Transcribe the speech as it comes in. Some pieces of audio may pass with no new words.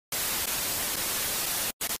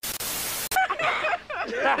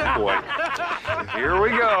Boy, here we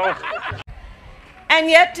go. And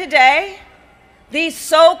yet today, these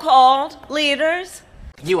so-called leaders,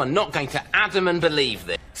 you are not going to Adam and believe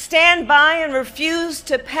this, stand by and refuse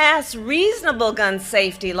to pass reasonable gun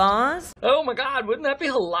safety laws. Oh my God, wouldn't that be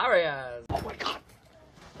hilarious? Oh my God.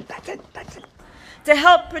 That's it. To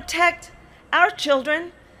help protect our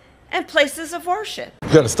children and places of worship.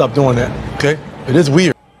 You gotta stop doing that, okay? It is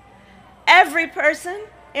weird. Every person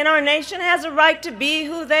in our nation has a right to be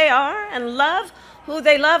who they are and love who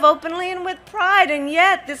they love openly and with pride. And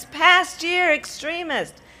yet, this past year,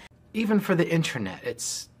 extremists, even for the internet,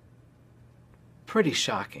 it's pretty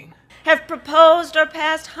shocking, have proposed or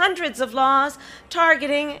passed hundreds of laws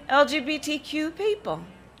targeting LGBTQ people.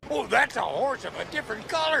 Oh, that's a horse of a different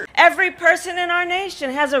color. Every person in our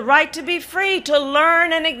nation has a right to be free to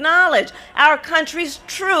learn and acknowledge our country's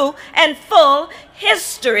true and full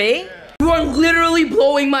history. You are literally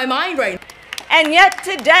blowing my mind right now. And yet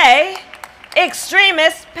today,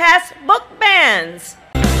 extremists pass book bans.